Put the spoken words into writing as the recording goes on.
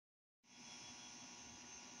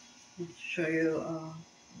Show you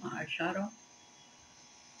my eyeshadow.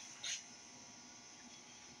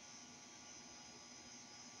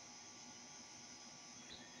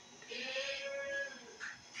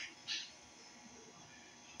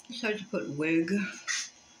 Decided to put wig.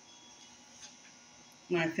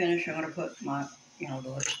 When I finish, I'm gonna put my, the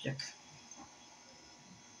lipstick.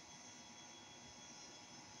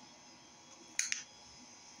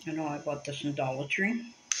 I know I bought this in Dollar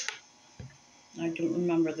Tree. I don't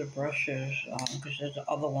remember the brushes because there's the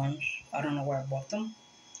other ones. I don't know where I bought them.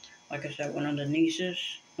 Like I said, one of my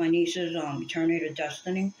niece's Eternity to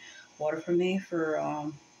Destiny bought it for me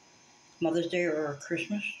for Mother's Day or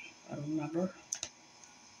Christmas. I don't remember.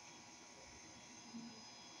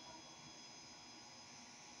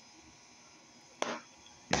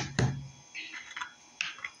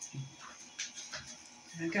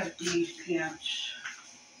 I got these pants.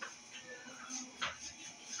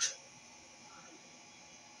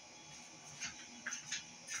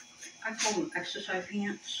 I call them exercise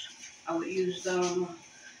pants. I would use them.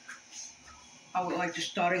 I would like to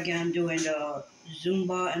start again doing the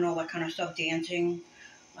Zumba and all that kind of stuff, dancing.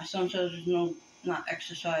 My son says not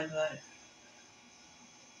exercise, but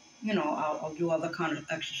I'll do other kind of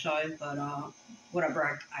exercise, but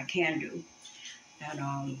whatever I can do.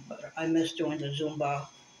 And but I miss doing the Zumba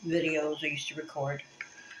videos I used to record.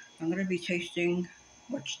 I'm gonna be tasting,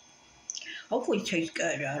 which hopefully tastes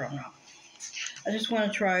good. I don't know. I just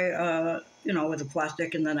want to try, with the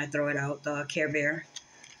plastic, and then I throw it out. The Care Bear.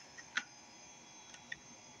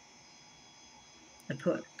 I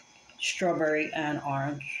put strawberry and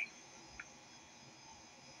orange.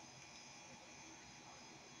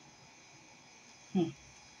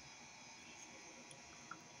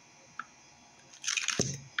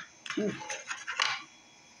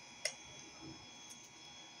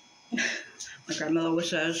 My grandmother always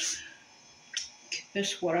says,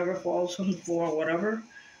 kiss whatever falls on the floor, whatever,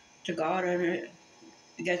 to God, and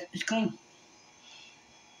it's clean.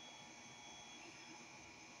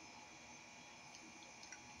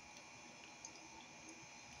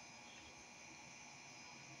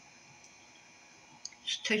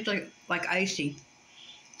 It tastes like icy.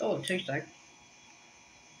 Oh, it tastes like.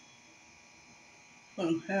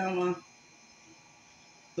 Have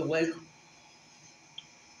the wig.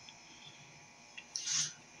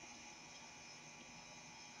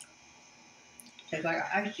 Tastes like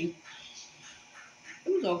icy. It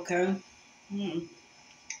was okay.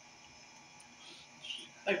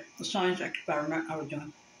 Like the science experiment I was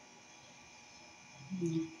doing.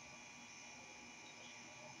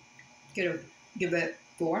 Give it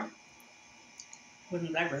 4.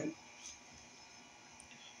 Wasn't that great?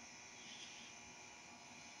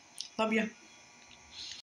 Love you.